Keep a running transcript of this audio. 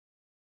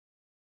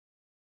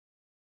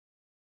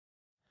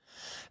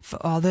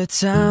For all the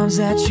times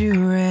that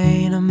you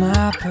rain on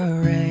my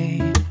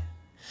parade,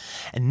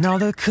 and all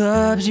the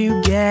clubs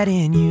you get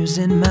in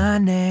using my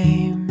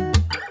name.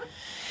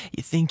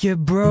 You think you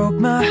broke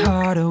my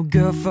heart, oh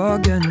girl, for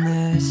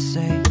goodness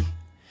sake.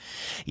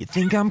 You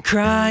think I'm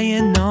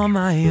crying on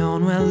my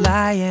own, well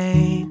I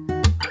ain't.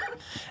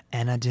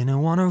 And I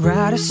didn't wanna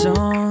write a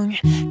song,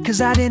 cause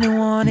I didn't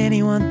want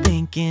anyone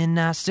thinking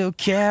I still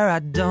care, I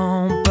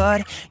don't.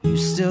 But you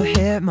still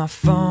hit my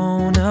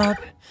phone up,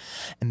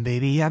 and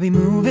baby, I'll be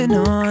moving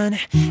on.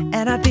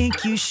 And I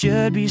think you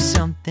should be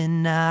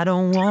something I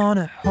don't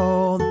wanna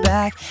hold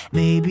back.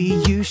 Maybe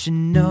you should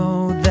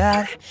know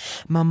that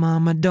my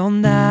mama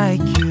don't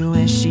like you,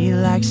 and she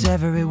likes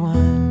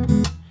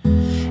everyone.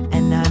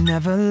 And I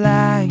never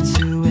like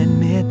to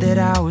admit that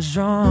I was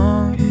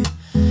wrong.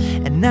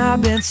 And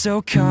I've been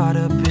so caught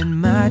up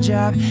in my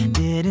job,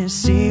 didn't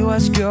see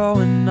what's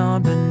going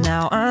on. But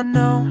now I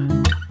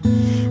know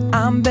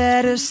I'm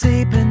better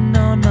sleeping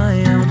on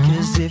my own.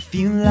 Cause if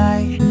you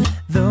like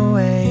the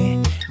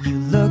way you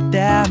look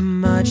that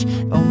much,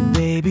 oh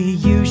baby,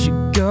 you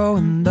should go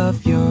and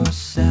love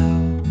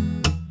yourself.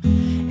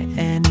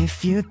 And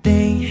if you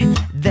think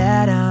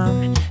that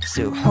I'm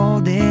still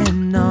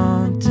holding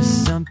on to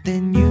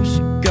something, you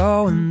should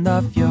go and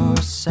love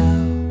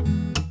yourself.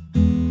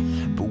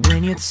 But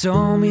when you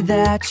told me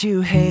that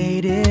you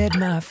hated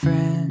my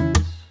friends,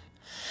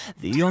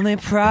 the only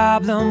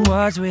problem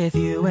was with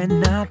you and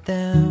not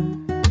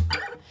them.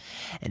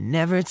 And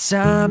every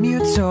time you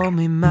told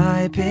me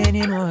my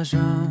opinion was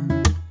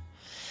wrong,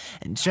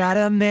 and tried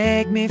to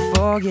make me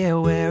forget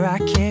where I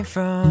came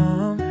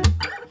from.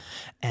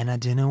 And I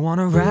didn't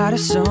wanna write a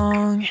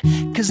song,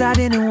 cause I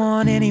didn't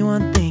want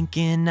anyone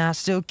thinking I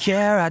still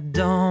care, I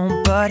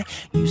don't. But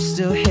you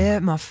still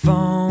hit my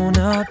phone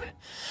up,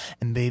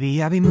 and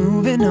baby, I'll be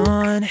moving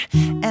on.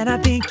 And I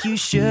think you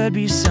should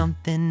be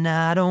something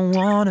I don't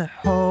wanna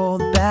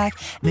hold back.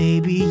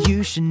 Maybe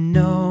you should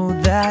know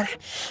that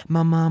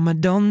my mama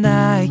don't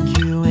like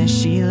you, and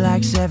she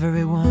likes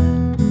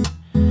everyone.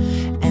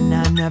 And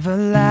I never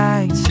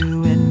like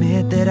to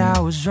admit that I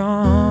was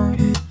wrong.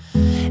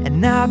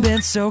 And I've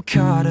been so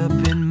caught up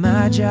in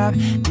my job,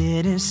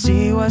 didn't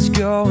see what's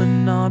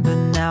going on. But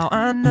now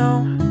I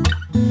know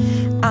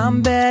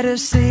I'm better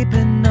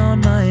sleeping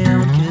on my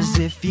own. Cause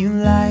if you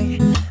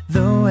like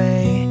the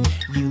way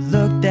you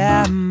look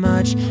that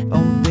much,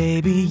 oh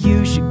baby,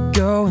 you should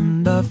go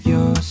and love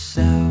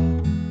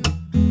yourself.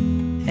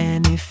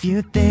 And if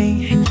you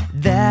think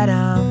that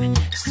I'm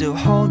still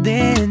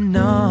holding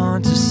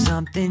on to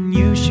something,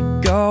 you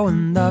should go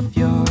and love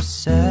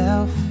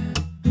yourself.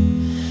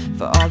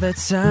 For all the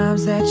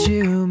times that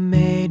you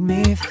made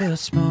me feel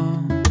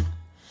small,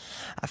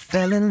 I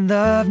fell in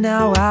love,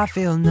 now I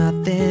feel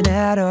nothing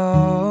at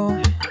all.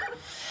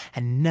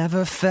 I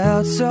never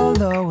felt so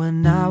low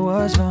when I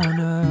was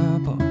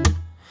vulnerable.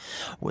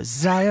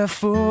 Was I a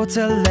fool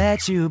to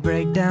let you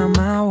break down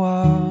my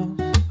walls?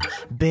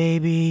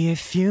 Baby,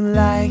 if you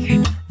like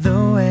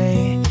the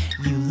way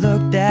you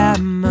look that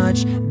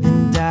much,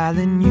 then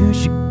darling, you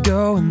should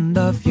go and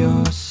love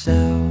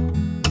yourself.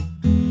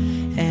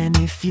 And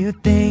if you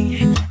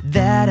think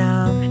that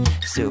I'm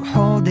still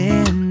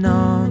holding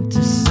on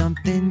to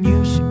something,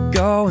 you should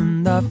go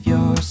and love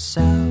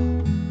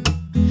yourself.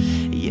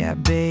 Yeah,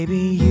 baby,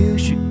 you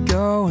should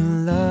go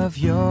and love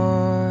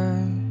yourself.